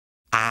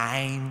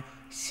I'm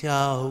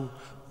so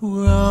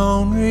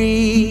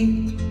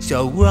lonely,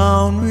 so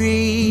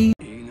lonely.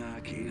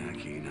 Enoch.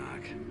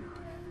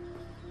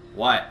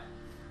 What?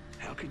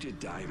 How could you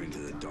dive into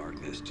the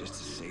darkness just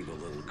to save a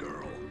little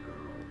girl?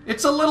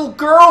 It's a little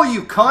girl,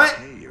 you cunt!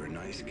 Hey, you're a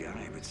nice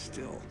guy, but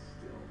still.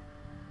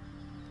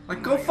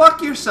 Like, go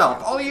fuck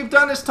yourself. All you've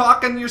done is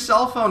talk on your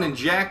cell phone and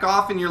jack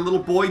off in your little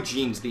boy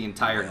jeans the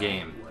entire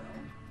game.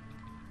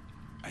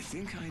 I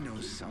think I know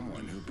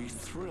someone who'd be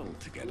thrilled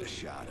to get a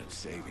shot at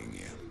saving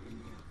you.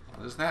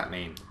 What does that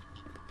mean?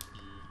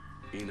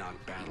 Enoch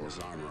battles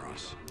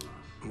Armoros,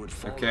 who would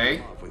fall Okay.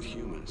 in love with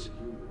humans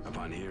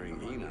upon hearing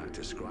Enoch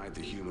describe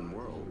the human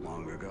world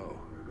long ago.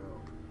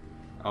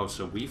 Oh,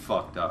 so we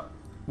fucked up.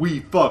 We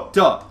fucked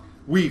up!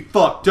 We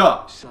fucked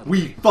up! Suddenly,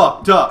 We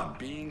fucked up! a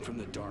being from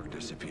the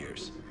darkness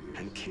appears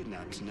and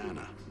kidnaps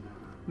Nana.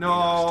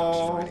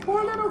 No,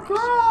 poor little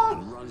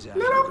girl!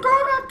 Little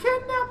girl got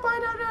kidnapped by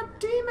that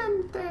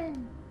demon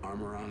thing!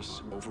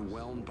 Armoros,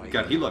 overwhelmed by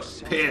God, he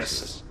Enoch's looks pissed.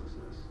 selflessness,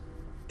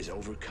 is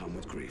overcome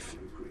with grief.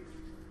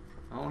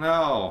 Oh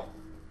no.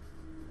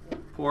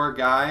 Poor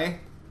guy.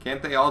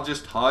 Can't they all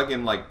just hug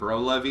and like bro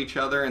love each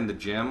other in the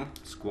gym?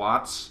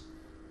 Squats?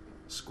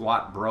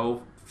 Squat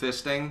bro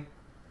fisting?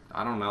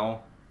 I don't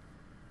know.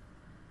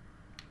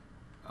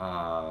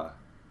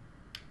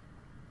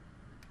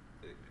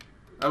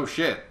 Oh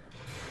shit.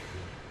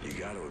 You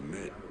gotta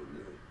admit,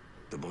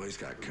 the boy's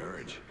got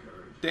courage.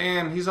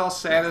 Damn, he's all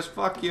sad as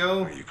fuck,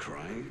 yo. Are you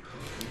crying?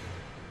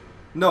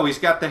 No, he's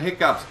got the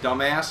hiccups,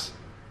 dumbass.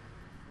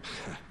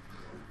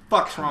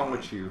 Fuck's wrong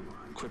with you?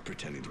 Quit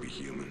pretending to be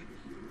human.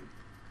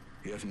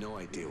 You have no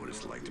idea what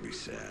it's like to be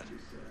sad.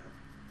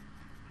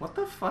 What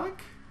the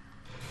fuck?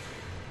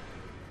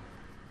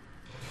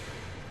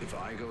 If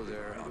I go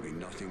there, I'll be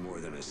nothing more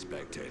than a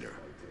spectator.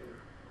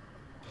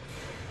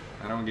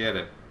 I don't get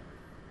it.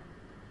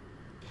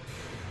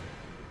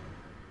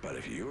 But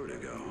if you were to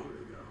go,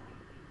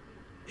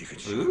 you could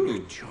show him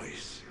your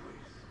choice.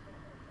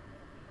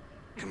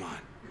 Come on.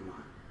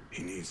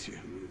 He needs you.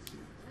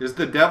 Is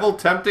the devil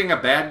tempting a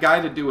bad guy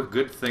to do a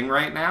good thing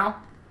right now?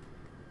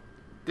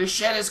 This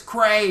shit is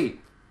cray.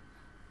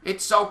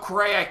 It's so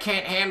cray I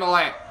can't handle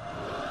it.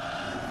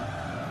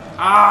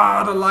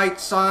 Ah, the light,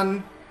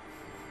 son.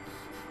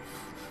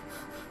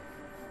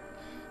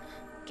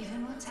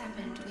 Given what's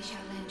happened, we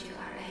shall lend you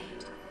our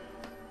aid.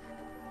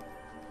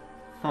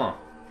 Huh.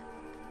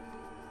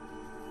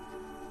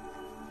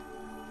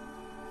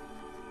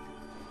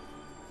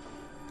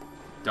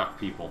 Duck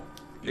people.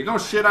 They gonna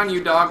shit on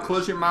you, dog.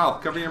 Close your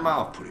mouth. Cover your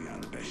mouth. Putting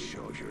on the best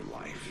show of your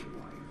life.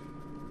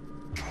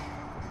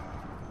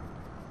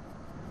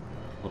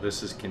 Well,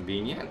 this is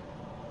convenient,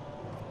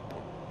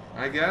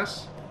 I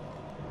guess.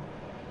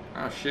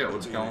 Oh shit,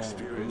 what's going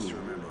Experience to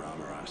on? remember,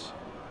 Armoros.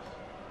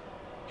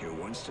 You're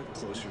one step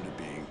closer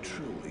to being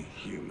truly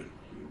human.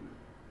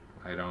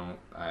 I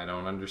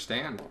don't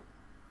understand.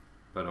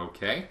 But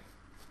okay.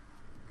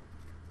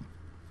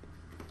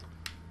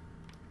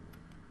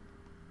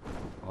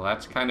 Well,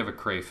 that's kind of a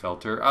cray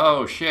filter.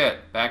 Oh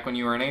shit! Back when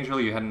you were an angel,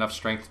 you had enough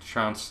strength to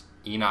trounce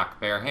Enoch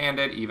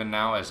barehanded. Even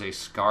now, as a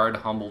scarred,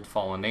 humbled,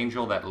 fallen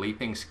angel, that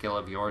leaping skill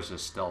of yours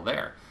is still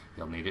there.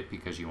 You'll need it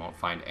because you won't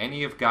find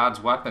any of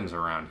God's weapons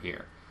around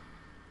here.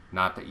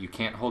 Not that you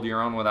can't hold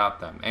your own without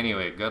them.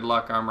 Anyway, good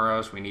luck,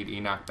 Armoros. We need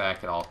Enoch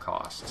back at all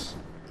costs.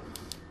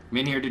 I'm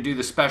in here to do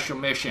the special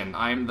mission.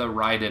 I'm the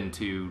Raiden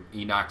to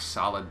Enoch's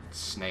solid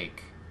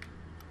snake.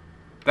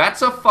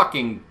 That's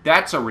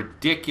a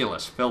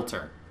ridiculous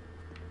filter.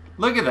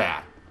 Look at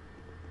that.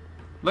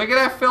 Look at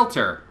that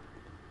filter.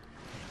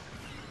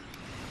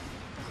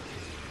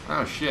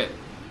 Oh, shit.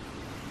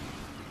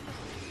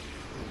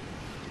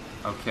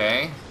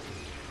 Okay.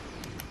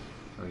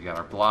 So we got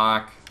our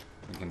block.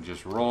 We can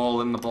just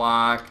roll in the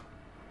block.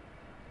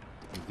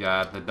 We've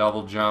got the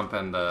double jump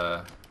and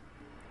the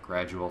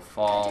gradual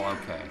fall.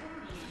 Okay.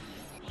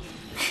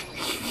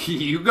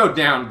 You go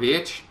down,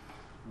 bitch.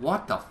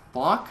 What the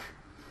fuck?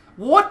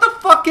 What the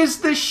fuck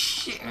is this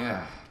shit?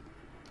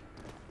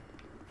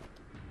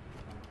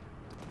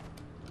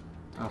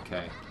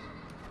 Okay.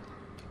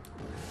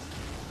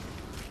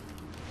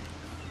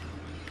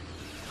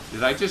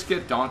 Did I just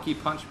get donkey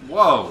punched?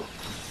 Whoa!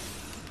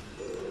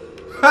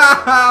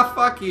 Haha!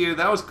 Fuck you.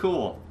 That was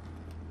cool.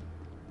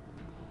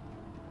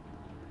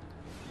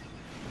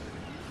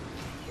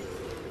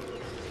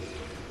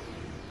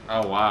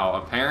 Oh wow.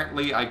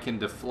 Apparently I can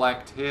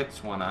deflect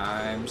hits when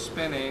I'm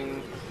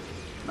spinning.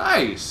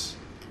 Nice!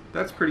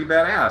 That's pretty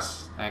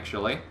badass,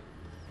 actually.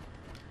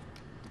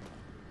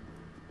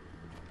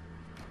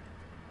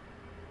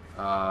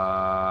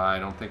 I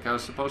don't think I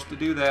was supposed to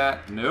do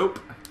that. Nope.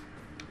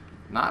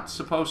 Not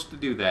supposed to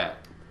do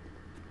that.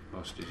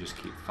 Supposed to just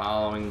keep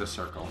following the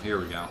circle. Here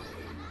we go.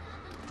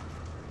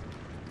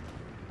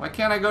 Why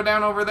can't I go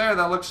down over there?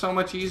 That looks so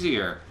much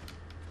easier.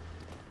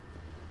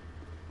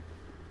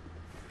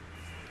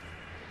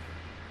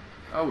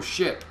 Oh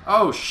shit.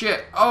 Oh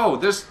shit. Oh,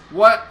 this...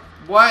 What?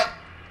 What?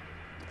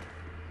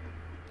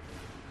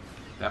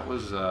 That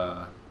was,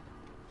 Come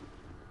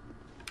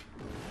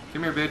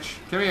here, bitch.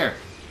 Come here.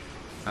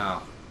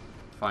 Oh.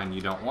 Fine,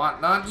 you don't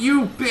want none.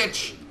 You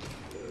bitch!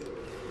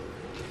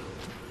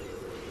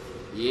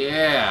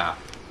 Yeah!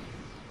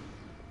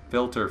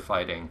 Filter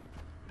fighting.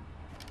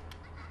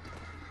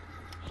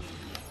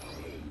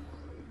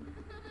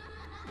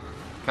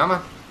 Come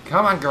on.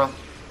 Come on, girl.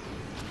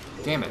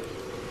 Damn it.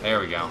 There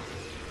we go.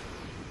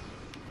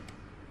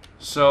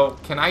 So,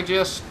 can I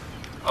just...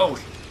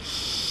 Oh,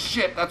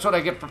 shit. That's what I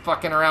get for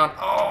fucking around.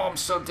 Oh, I'm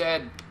so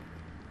dead.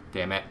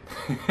 Damn it.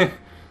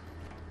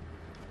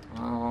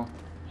 Well,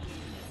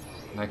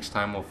 next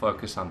time we'll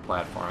focus on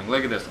platforming.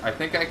 Look at this. I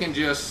think I can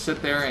just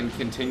sit there and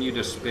continue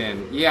to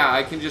spin. Yeah,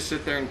 I can just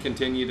sit there and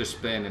continue to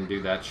spin and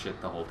do that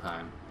shit the whole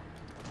time.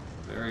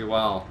 Very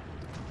well.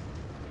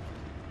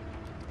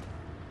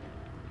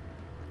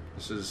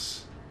 This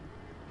is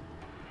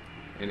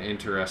an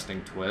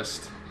interesting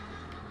twist,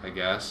 I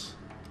guess.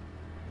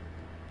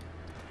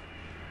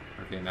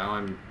 Okay, now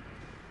I'm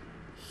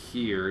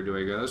here. Do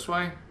I go this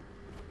way?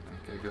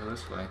 I think I go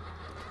this way.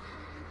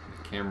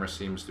 The camera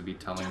seems to be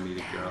telling me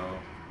to go.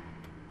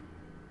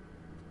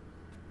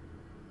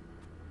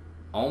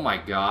 Oh my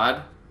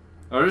god.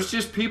 Oh, there's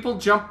just people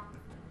jump.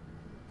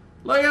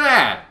 Look at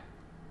that.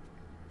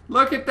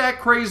 Look at that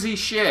crazy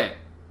shit.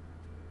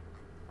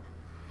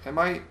 Am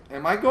I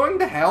going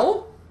to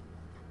hell?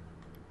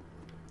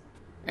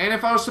 And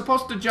if I was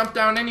supposed to jump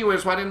down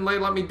anyways, why didn't they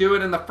let me do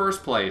it in the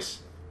first place?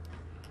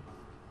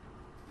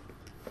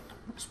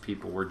 Those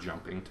people were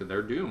jumping to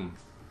their doom.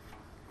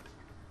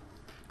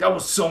 That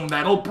was so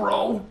metal,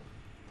 bro.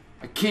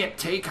 I can't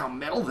take how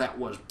metal that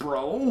was,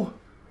 bro.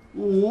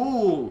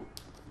 Ooh.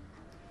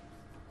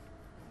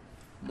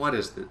 What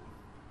is it?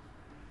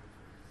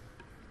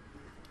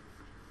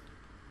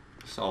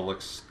 This all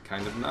looks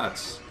kind of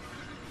nuts.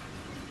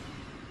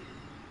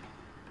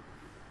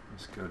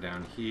 Let's go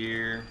down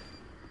here.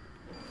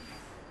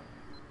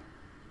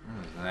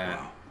 What is that?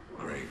 Wow,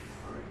 great.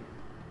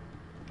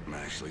 I'm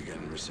actually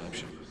getting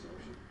reception.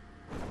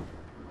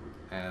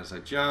 As I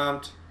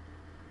jumped.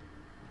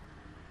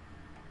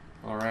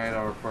 Alright,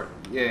 I'll report.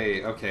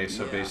 Yay, okay,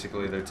 so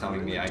basically they're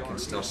telling me I can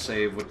still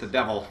save with the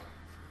devil.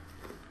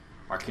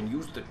 I can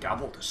use the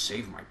devil to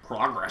save my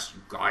progress,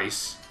 you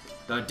guys.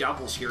 The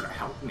devil's here to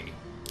help me.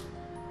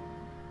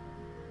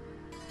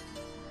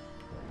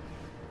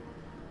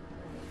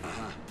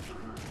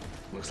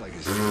 Looks like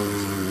it's a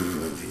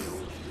good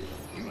deal.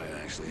 You might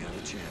actually have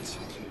a chance.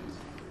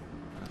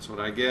 That's what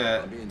I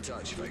get. I'll be in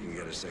touch if I can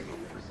get a signal.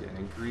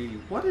 Getting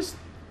greedy. What is...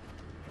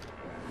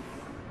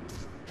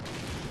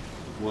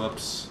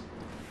 Whoops.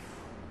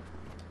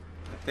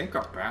 I think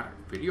I'm bad at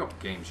video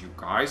games, you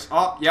guys.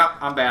 Oh, yeah,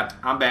 I'm bad.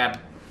 I'm bad.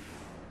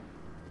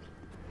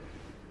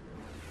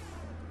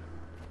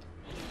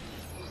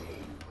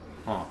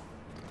 Huh.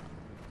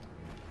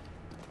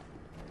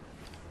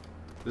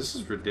 This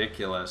is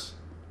ridiculous.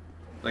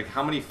 Like,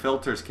 how many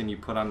filters can you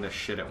put on this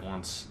shit at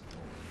once?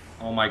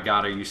 Oh my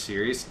god, are you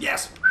serious?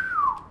 Yes!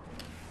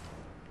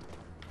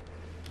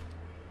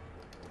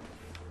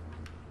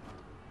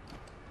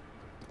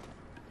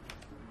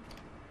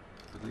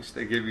 At least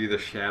they give you the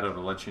shadow to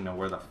let you know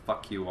where the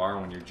fuck you are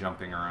when you're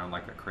jumping around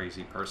like a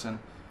crazy person.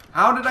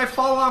 How did I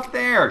fall off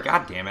there?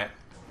 God damn it.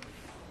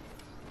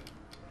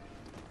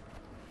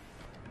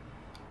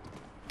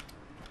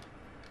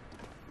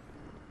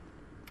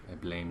 I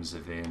blame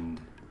the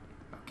wind.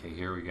 Okay,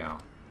 here we go.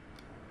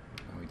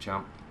 Can we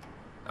jump?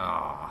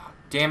 Ah, oh,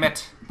 damn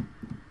it.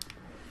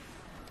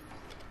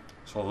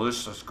 So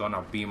this is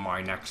gonna be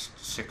my next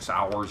 6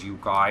 hours, you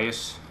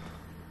guys.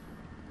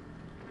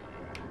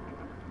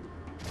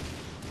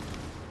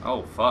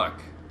 Oh,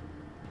 fuck.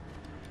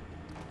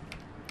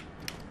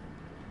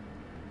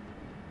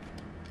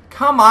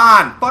 Come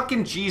on!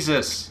 Fucking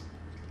Jesus!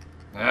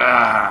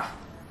 Ah!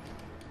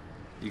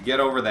 You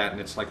get over that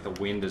and it's like the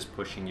wind is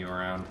pushing you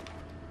around.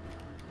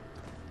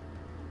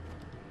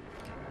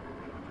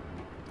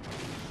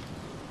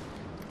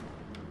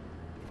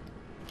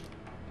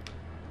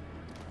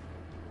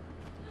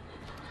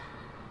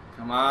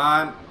 Come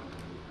on.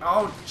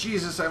 Oh,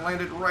 Jesus, I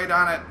landed right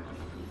on it.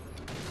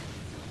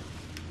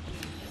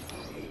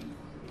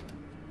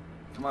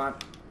 Come on.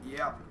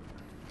 Yep.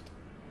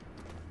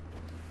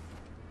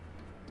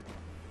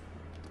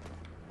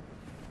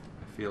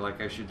 I feel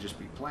like I should just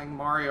be playing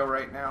Mario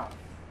right now.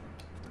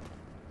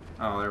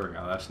 Oh, there we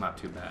go. That's not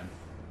too bad.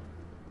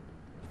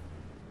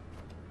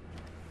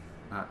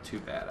 Not too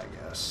bad, I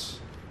guess.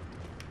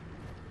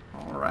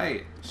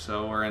 Alright,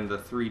 so we're in the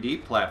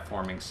 3D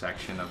platforming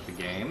section of the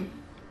game.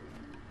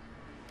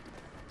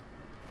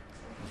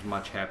 I was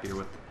much happier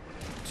with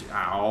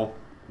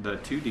the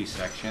 2D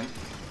section.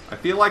 I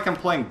feel like I'm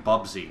playing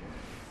Bubsy.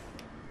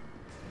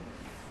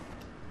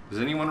 Does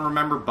anyone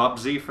remember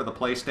Bubsy for the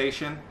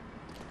PlayStation?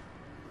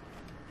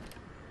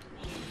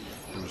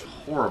 It was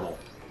horrible.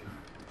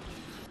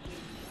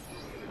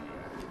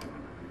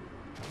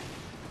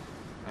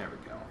 There we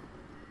go.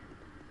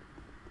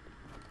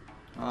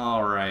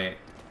 Alright.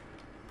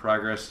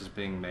 Progress is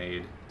being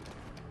made.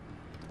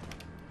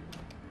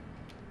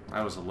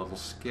 That was a little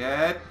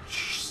sketch.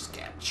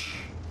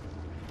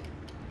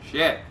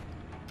 Shit.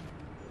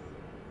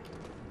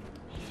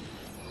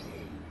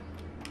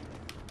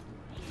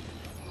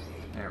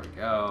 There we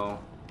go.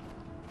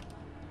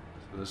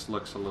 So this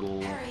looks a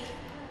little... Hurry.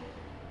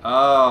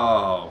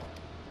 Oh,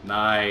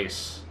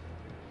 nice.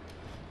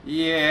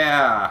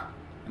 Yeah.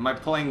 Am I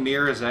playing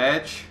Mirror's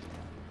Edge?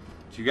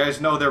 Do you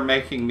guys know they're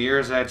making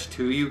Mirror's Edge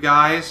 2, you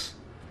guys?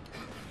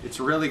 It's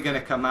really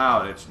gonna come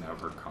out. It's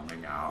never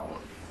coming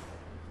out.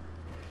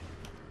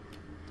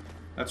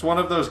 That's one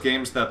of those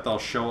games that they'll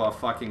show a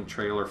fucking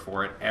trailer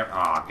for it.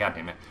 Ah, God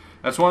damn it.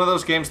 That's one of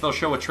those games they'll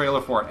show a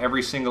trailer for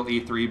every single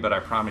E3, but I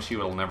promise you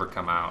it'll never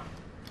come out.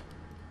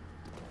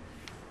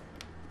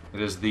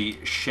 It is the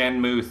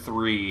Shenmue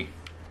 3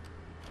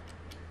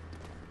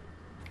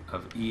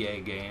 of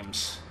EA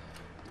games.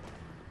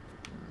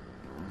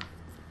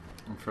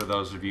 And for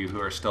those of you who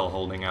are still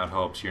holding out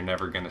hopes, you're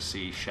never going to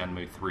see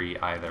Shenmue 3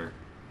 either.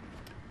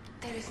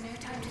 There is no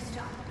time to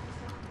stop.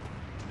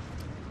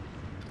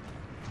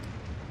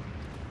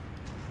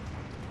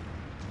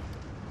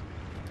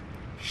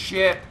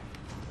 Shit!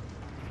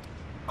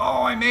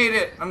 Oh, I made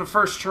it on the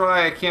first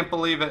try. I can't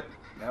believe it.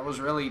 That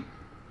was really,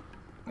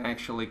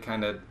 actually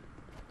kind of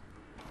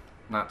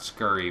not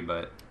scurry,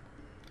 but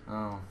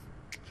oh,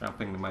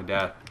 jumping to my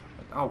death.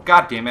 Oh,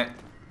 God damn it!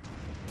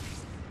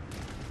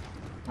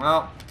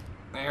 Well,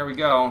 there we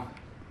go.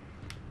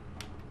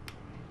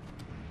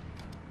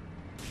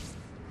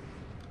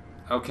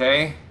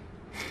 Okay.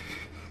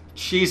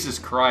 Jesus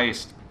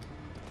Christ.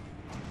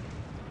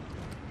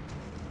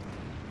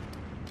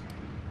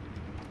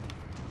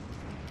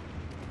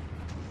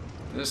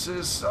 This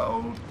is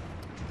so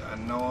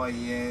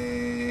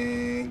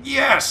annoying.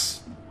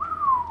 Yes!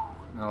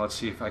 Now let's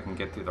see if I can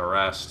get through the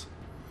rest.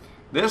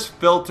 This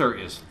filter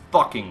is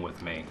fucking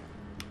with me.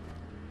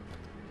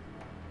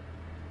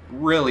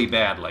 Really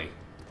badly.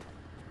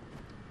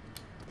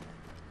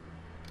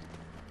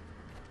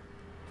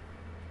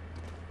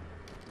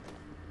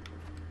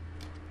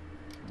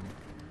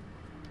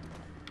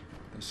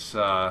 This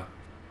whole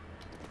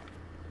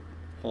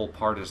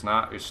part is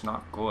not, it's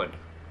not good.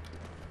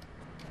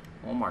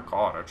 Oh my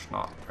God, it's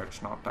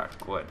not that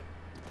good.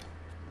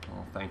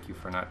 Well, thank you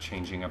for not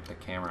changing up the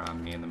camera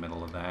on me in the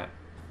middle of that.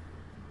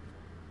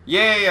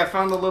 Yay, I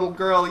found the little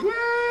girl.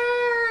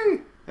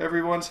 Yay!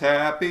 Everyone's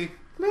happy.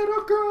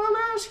 Little girl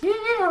is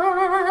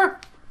here.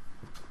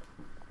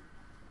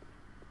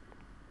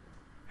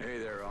 Hey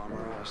there,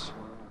 Amaras.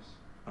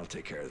 I'll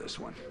take care of this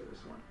one.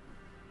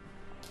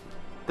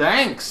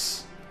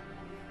 Thanks,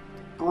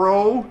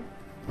 bro.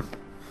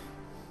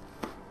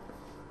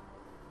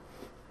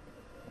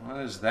 What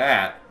is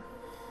that?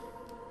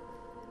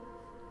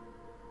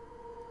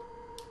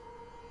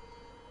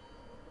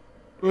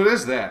 What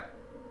is that?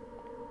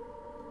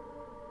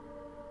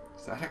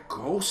 Is that a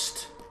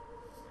ghost?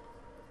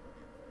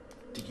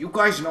 Do you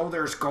guys know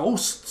there's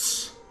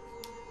ghosts?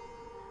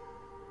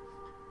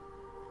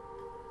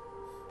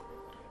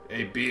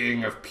 A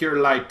being of pure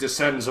light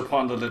descends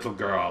upon the little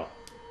girl.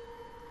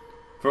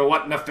 For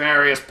what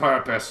nefarious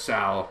purpose,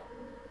 Sal?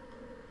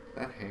 Is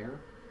that hair?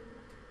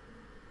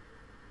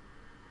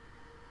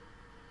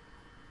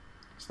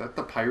 Is that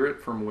the pirate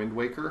from Wind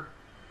Waker?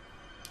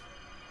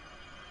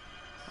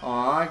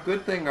 Aw,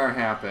 good thing are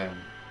happen.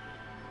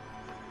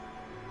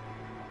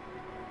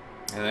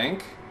 I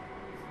think.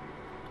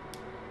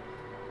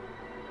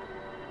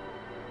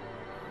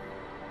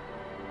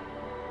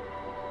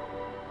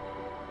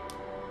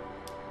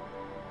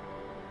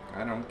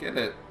 I don't get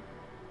it.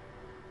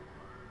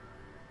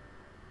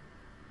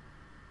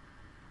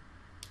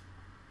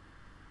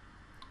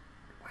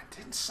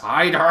 Went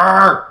inside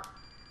her!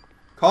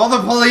 Call the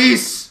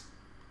police!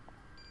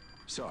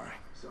 Sorry.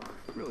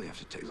 Really have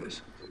to take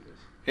this.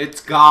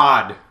 It's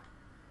God.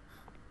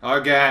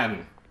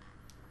 Again.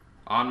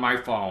 On my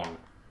phone.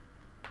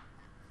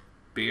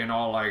 Being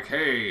all like,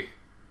 hey,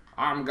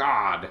 I'm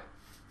God.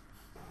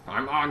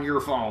 I'm on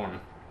your phone.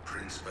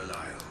 Prince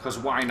Belial. Cause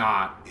why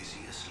not? Is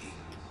he asleep?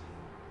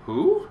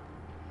 Who?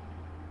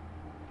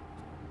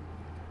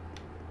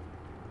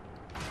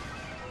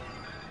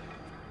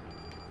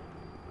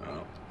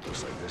 Oh,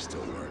 looks like this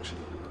still works.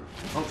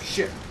 Oh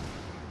shit.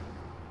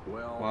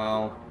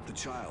 Well, the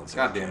child's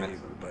God damn it. okay,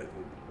 but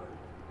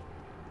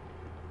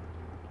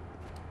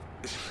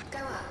Go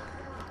up.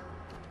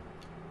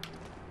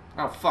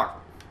 Oh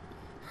fuck.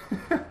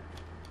 Let's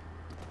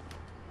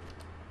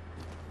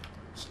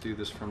do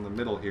this from the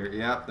middle here.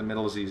 Yep, the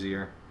middle is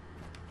easier.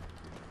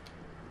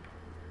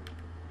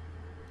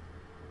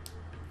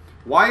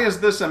 Why is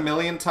this a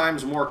million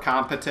times more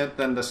competent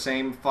than the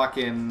same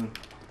fucking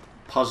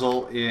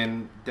puzzle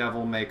in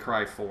Devil May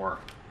Cry 4?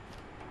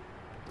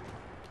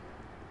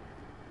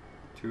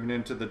 Tune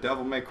into the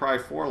Devil May Cry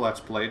 4 Let's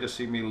Play to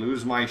see me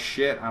lose my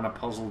shit on a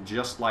puzzle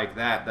just like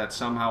that that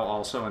somehow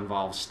also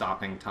involves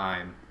stopping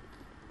time.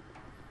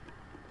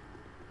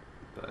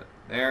 But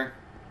there.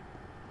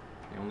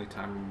 The only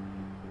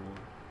time...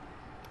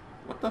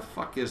 What the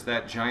fuck is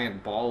that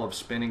giant ball of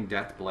spinning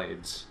death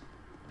blades?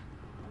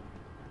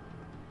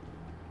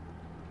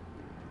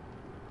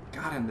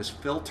 God, and this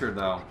filter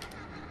though.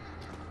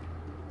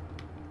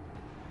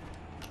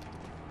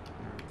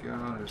 There we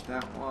go, there's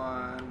that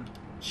one.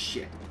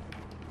 Shit.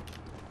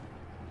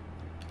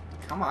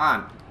 Come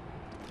on.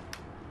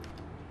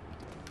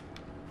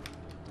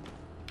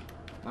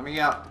 Let me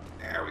up.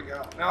 There we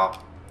go. Nope.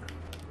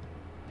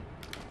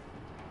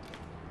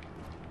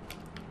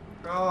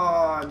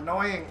 Oh,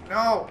 annoying.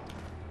 No.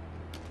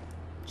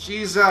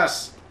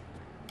 Jesus.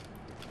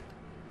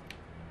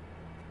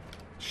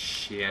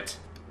 Shit.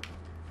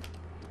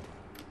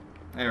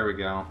 There we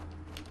go.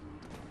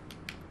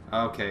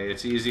 Okay,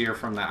 it's easier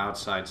from the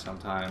outside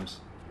sometimes.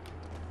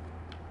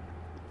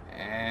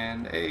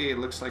 And, hey, it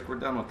looks like we're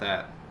done with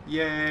that.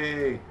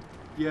 Yay!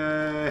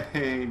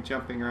 Yay!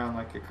 Jumping around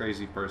like a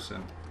crazy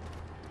person.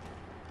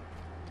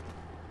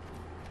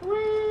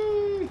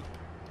 Whee!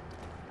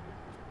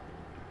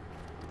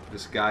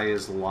 This guy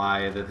is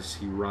lithe as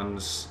he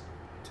runs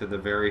to the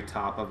very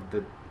top of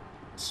the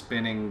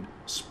spinning,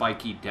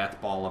 spiky death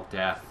ball of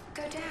death.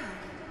 Go down.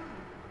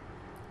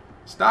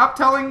 Stop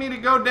telling me to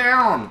go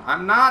down!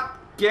 I'm not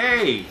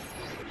gay!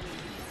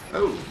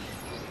 Oh.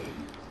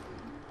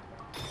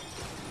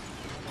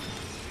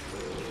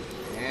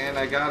 And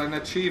I got an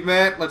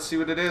achievement. Let's see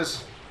what it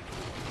is.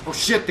 Oh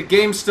shit, the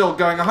game's still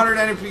going. 100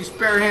 enemies,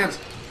 bare hands.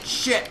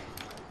 Shit.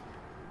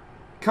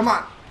 Come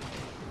on.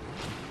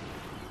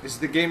 Is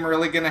the game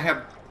really gonna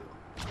have...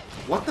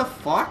 What the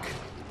fuck?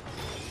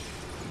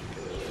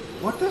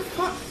 What the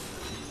fuck?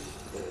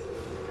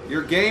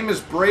 Your game is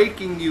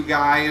breaking, you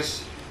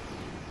guys.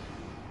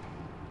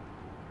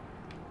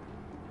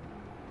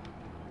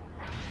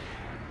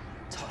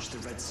 Touch the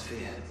red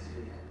sphere.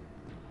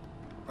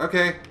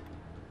 Okay.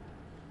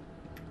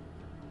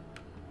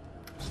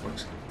 This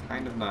looks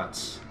kind of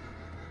nuts.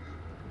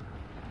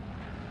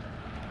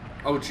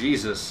 Oh,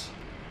 Jesus.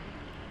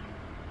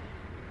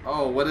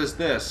 Oh, what is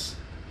this?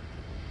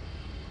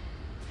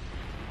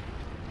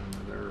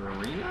 Another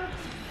arena?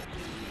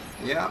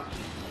 Yeah.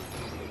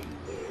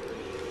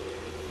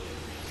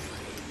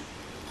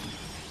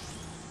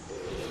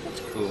 That's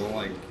cool,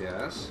 I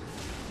guess.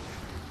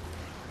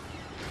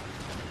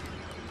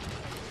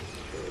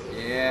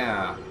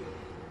 Yeah.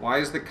 Why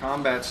is the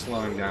combat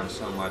slowing down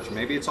so much?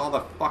 Maybe it's all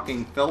the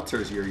fucking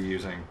filters you're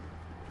using.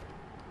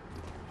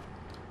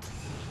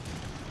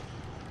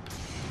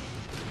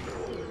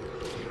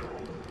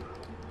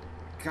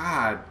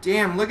 God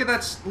damn, look at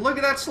that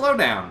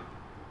slowdown.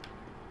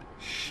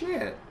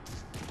 Shit.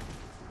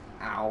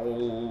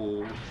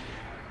 Ow.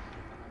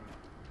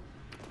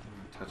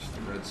 Touch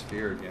the red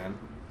sphere again.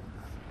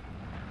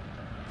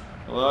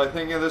 Well, I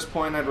think at this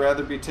point I'd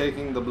rather be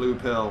taking the blue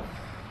pill.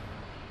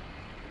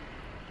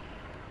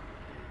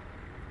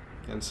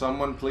 Can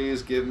someone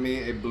please give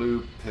me a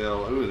blue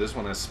pill? Ooh, this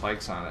one has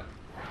spikes on it.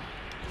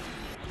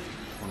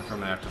 I wonder if I'm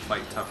gonna have to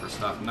fight tougher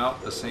stuff.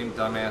 Nope, the same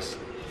dumbass.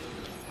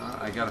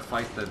 I gotta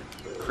fight the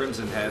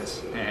Crimson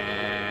Heads.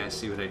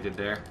 See what I did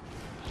there?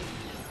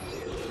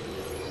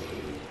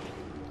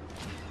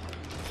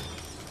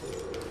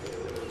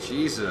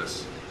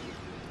 Jesus.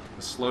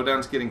 The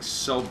slowdown's getting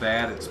so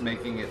bad, it's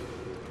making it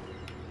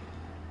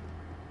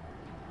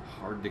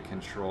hard to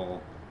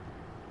control.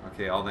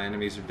 Okay, all the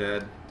enemies are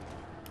dead.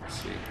 Let's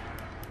see.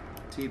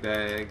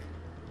 Teabag.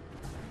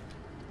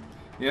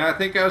 You know, I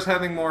think I was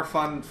having more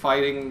fun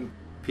fighting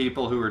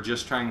people who were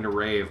just trying to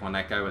rave when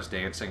that guy was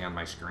dancing on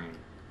my screen.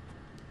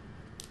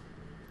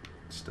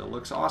 Still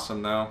looks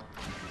awesome, though.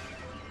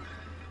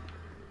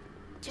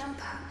 Jump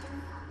up.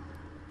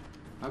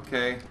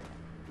 Okay.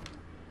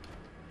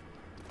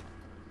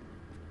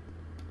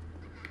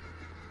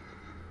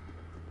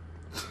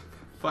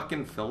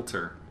 Fucking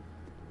filter.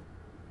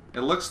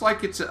 It looks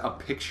like it's a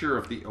picture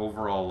of the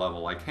overall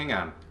level. Like, hang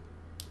on.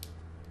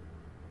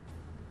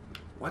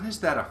 What is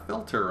that a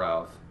filter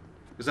of?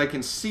 Because I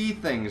can see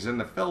things in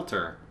the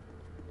filter.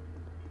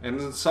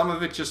 And some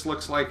of it just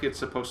looks like it's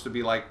supposed to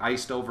be like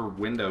iced over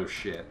window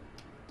shit.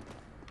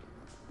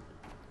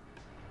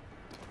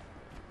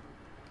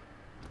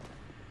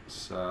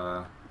 It's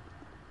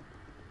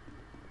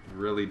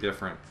really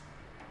different.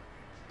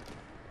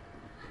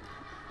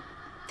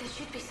 There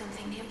should be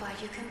something nearby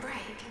you can break.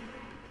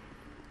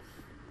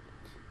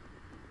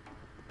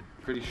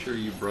 Pretty sure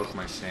you broke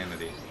my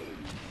sanity.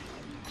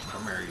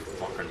 Come here, you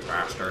fucking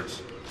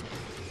bastards.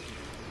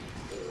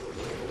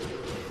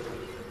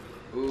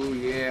 Ooh,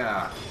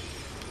 yeah.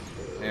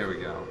 There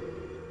we go.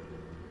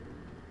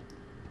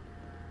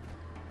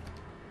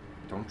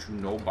 Don't you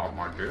know about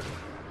my dick?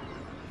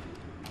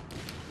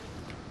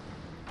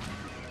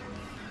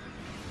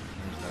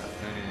 There's that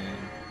thing.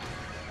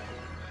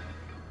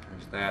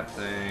 There's that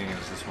thing.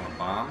 Is this one a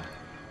bomb?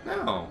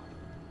 No.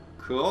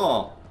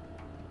 Cool.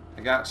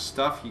 I got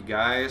stuff, you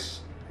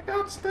guys. I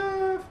got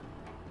stuff.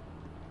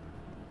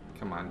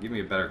 Come on, give me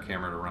a better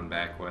camera to run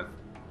back with.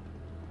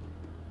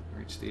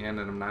 Reach the end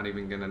and I'm not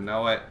even gonna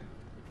know it.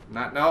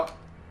 Nope.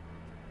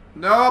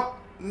 Nope.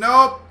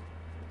 Nope.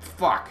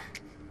 Fuck.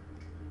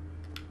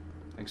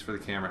 Thanks for the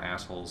camera,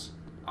 assholes.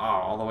 Oh,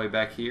 all the way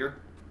back here?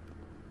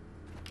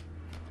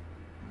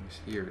 At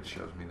least here it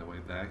shows me the way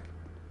back.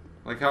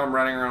 Like how I'm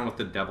running around with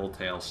the devil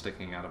tail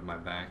sticking out of my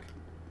back.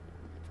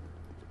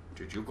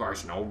 Did you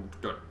guys know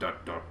that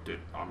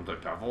I'm the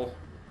devil?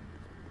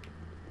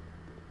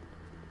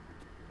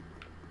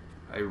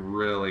 I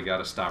really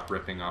gotta stop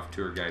ripping off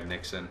tour guide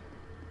Nixon.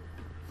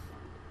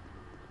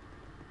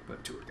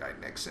 But Tour Guide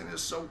Nixon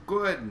is so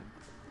good.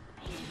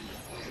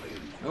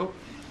 Nope.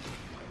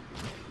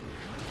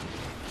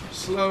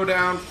 Slow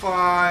down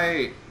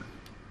fight.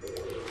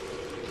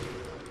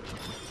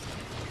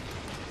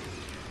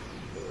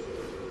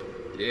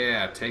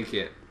 Yeah, take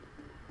it.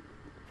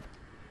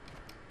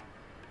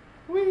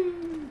 Whee!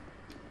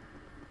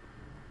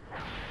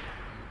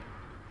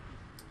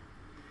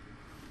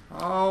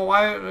 Oh,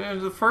 why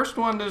the first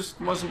one just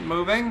wasn't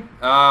moving?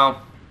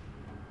 Oh.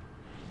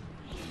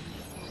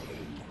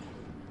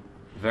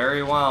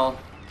 Very well.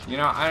 You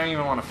know, I don't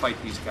even want to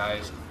fight these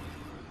guys.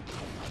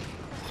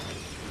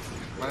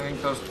 I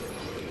think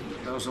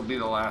those will be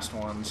the last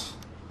ones.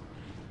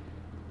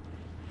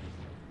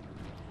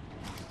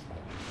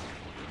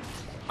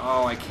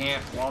 Oh, I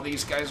can't while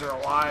these guys are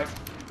alive.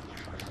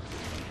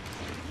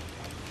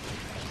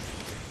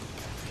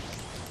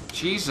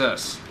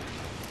 Jesus.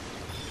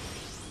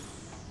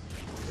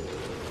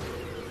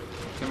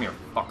 Come here,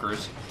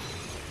 fuckers.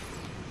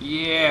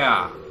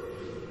 Yeah.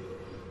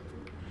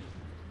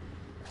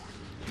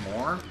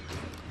 More?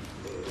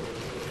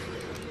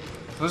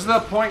 What's the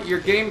point? Your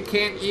game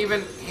can't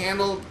even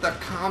handle the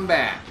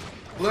combat.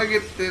 Look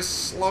at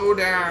this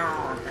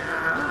slowdown.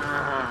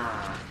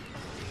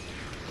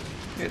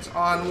 It's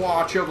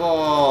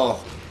unwatchable.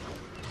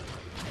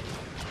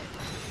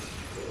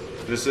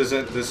 This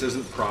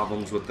isn't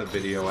problems with the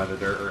video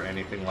editor or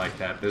anything like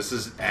that. This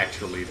is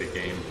actually the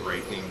game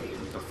breaking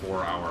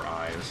before our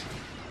eyes.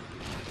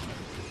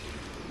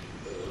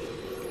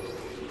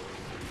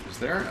 Is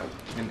there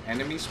an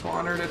enemy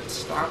spawner to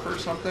stop or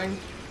something?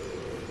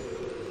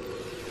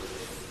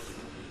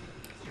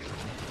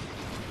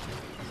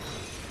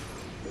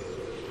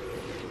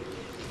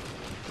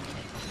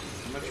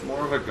 How much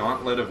more of a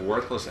gauntlet of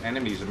worthless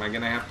enemies am I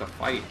gonna have to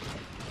fight?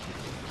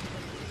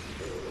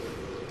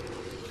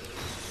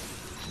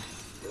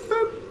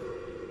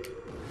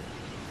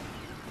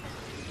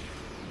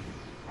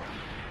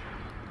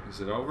 Is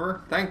it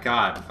over? Thank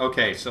God.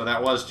 Okay, so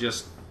that was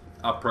just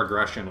a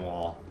progression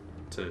wall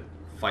to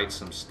fight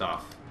some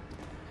stuff.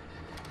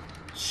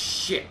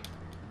 Shit.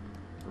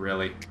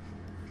 Really?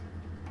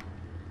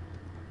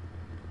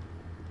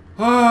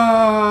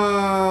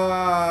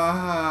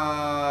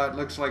 It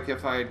looks like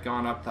if I had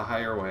gone up the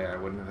higher way, I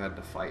wouldn't have had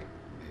to fight.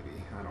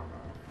 Maybe. I don't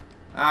know.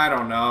 I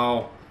don't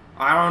know.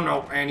 I don't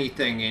know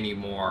anything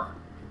anymore.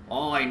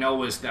 All I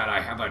know is that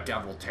I have a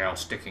devil tail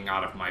sticking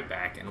out of my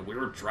back and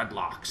weird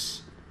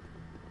dreadlocks.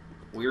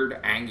 Weird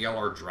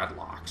angular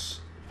dreadlocks.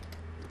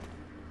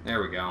 There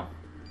we go.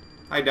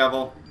 Hi,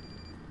 devil.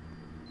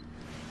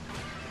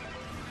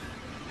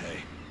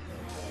 Hey.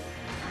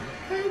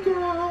 Hey,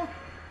 girl.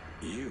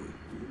 You.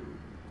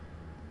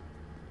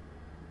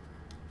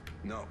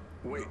 No,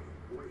 wait.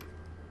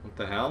 What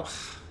the hell?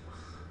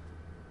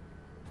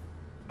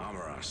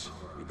 Amaras,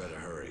 you better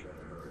hurry.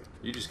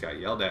 You just got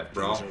yelled at,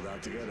 bro. Things are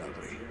about to get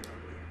ugly.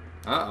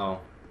 Uh-oh.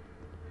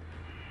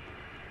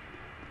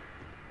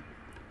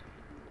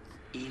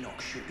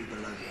 Enoch should be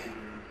below here.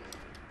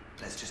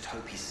 Let's just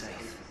hope he's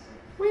safe.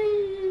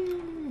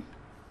 Whee!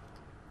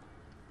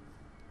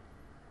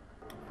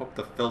 Hope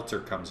the filter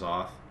comes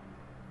off.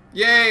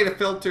 Yay, the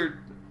filter...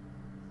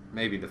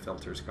 Maybe the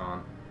filter's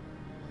gone.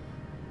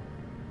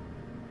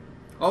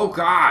 Oh,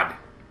 God!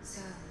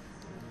 So,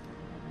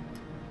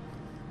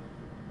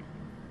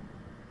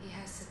 he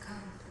has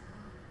succumbed.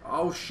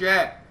 Oh,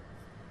 shit!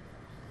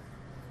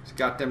 He's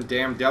got them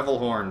damn devil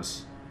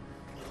horns.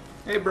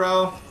 Hey,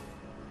 bro.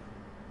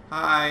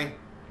 Hi.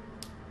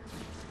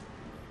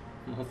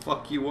 I'm gonna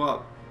fuck you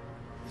up.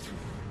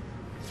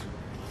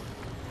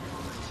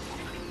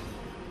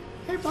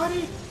 Hey,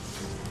 buddy.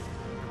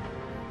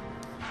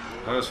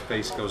 Oh, his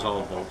face goes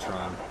all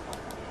Voltron.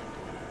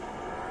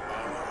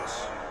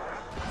 Amaras,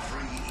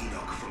 free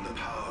Enoch from the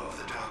power of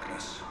the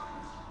darkness.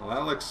 Well,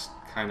 that looks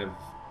kind of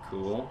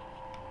cool.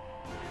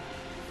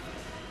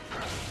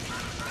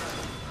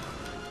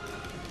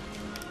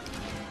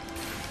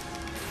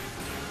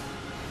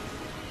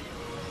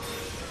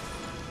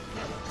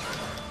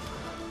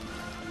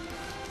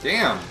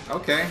 Damn,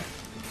 okay.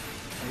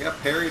 I got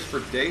parries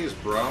for days,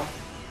 bro.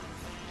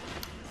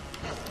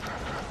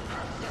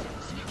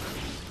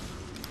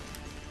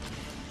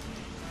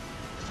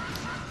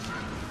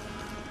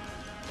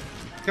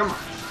 Come on,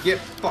 get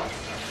fucked.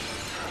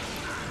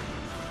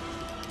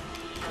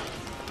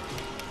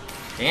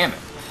 Damn it.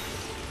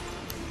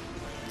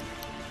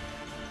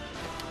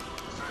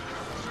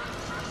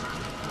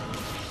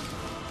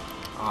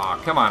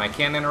 Aw, come on, I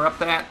can't interrupt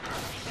that?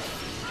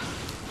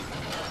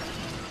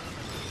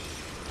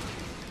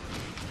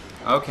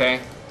 Okay.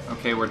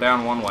 Okay, we're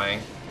down one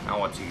way. Now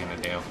what's he gonna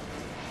do?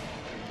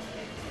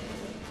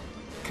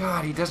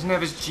 God, he doesn't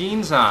have his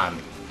jeans on.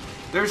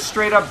 There's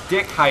straight up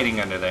dick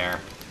hiding under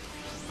there.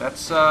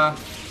 That's,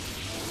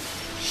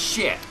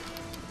 shit.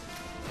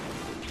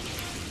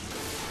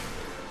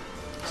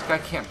 This guy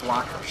can't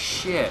block for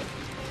shit.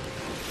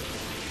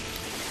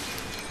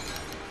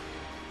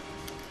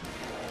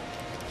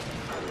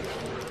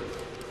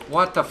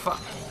 What the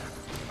fuck?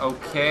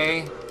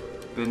 Okay.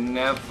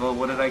 Benevol,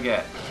 what did I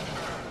get?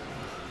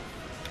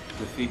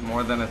 Defeat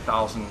more than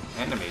 1,000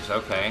 enemies.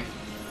 Okay.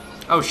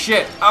 Oh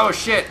shit! Oh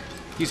shit!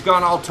 He's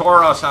gone all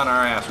Tauros on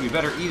our ass. We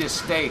better eat his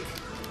steak.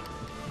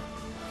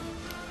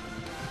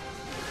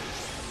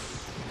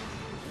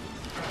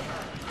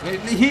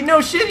 He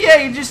no shit, yeah,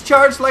 he just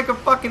charged like a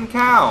fucking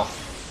cow.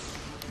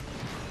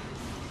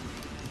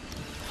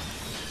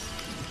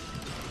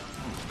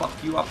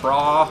 Fuck you up,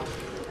 raw.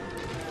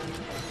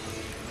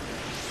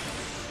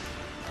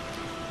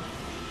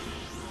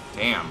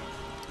 Damn.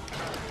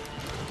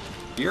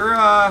 You're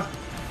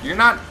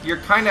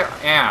kind of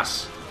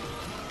ass.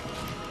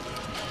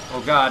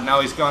 Oh god, now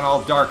he's gone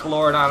all Dark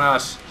Lord on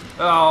us.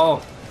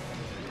 Oh.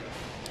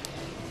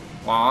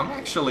 Well, I'm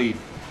actually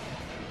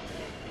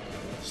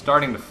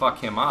starting to fuck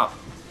him up.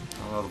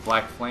 Although the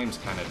black flames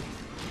kind of...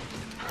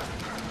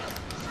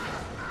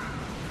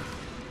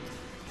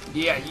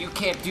 Yeah, you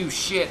can't do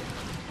shit.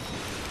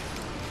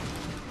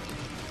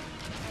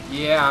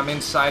 Yeah, I'm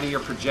inside of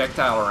your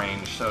projectile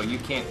range, so you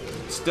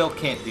still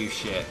can't do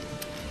shit.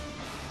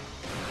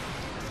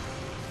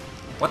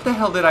 What the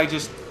hell did I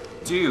just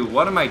do?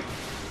 What am I...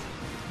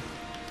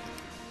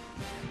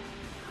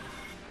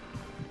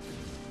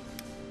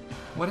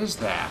 What is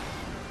that?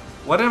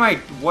 What am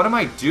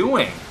I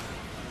doing?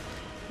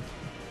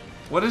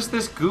 What is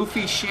this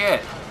goofy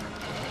shit?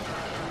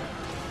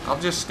 I'll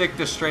just stick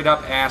to straight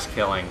up ass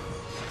killing.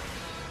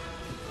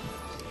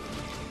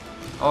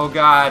 Oh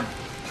god.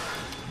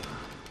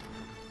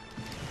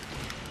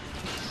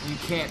 You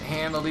can't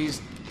handle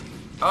these.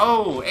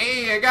 Oh,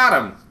 hey, I got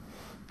him.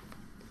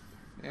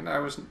 And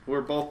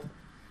we're both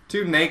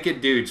two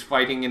naked dudes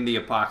fighting in the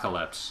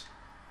apocalypse.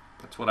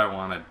 That's what I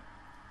wanted.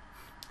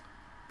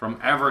 From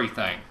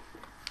everything.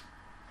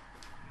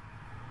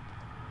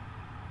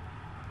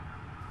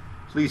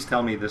 Please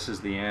tell me this is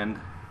the end.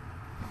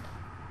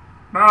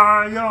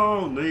 My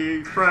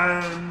only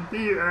friend,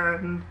 the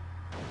end.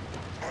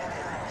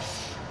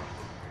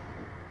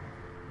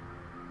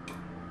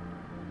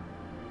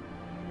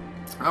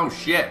 Oh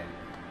shit.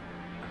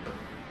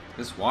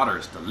 This water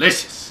is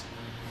delicious.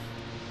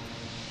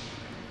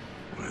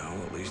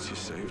 Well, at least you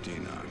saved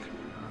Enoch.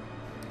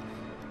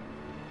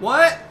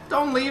 What?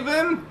 Don't leave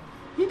him.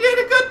 He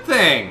did a good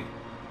thing.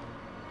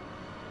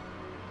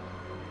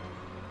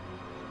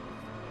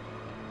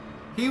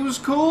 He was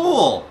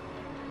cool.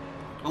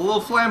 A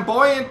little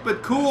flamboyant,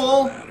 but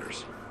cool.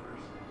 Matters.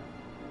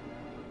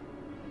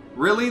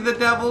 Really, the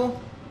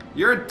devil?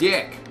 You're a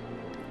dick.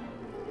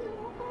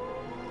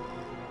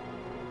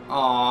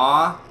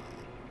 Aww.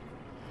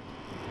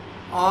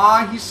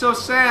 Aw, he's so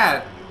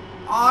sad.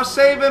 Aw,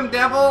 save him,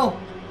 devil!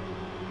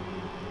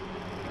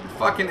 You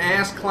fucking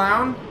ass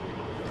clown.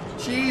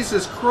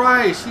 Jesus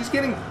Christ, he's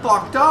getting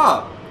fucked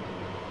up.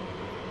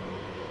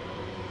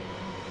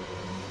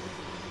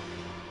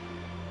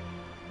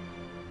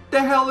 The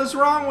hell is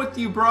wrong with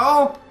you,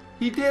 bro?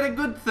 He did a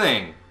good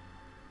thing.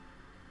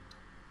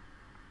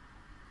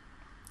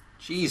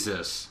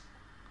 Jesus.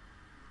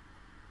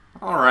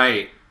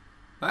 Alright.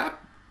 That...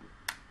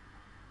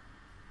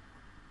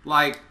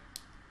 Like...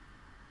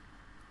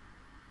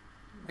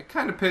 It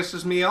kind of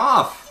pisses me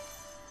off.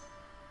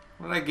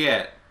 What did I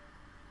get?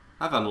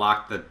 I've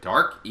unlocked the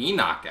Dark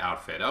Enoch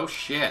outfit. Oh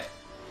shit.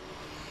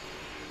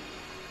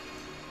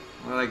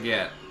 What did I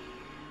get?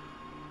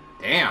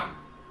 Damn.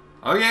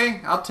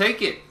 Okay, I'll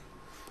take it.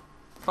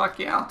 Fuck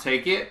yeah, I'll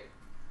take it.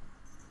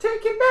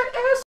 Taking that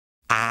ass.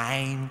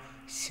 I'm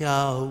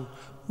so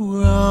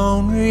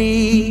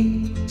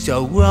lonely,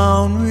 so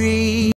lonely.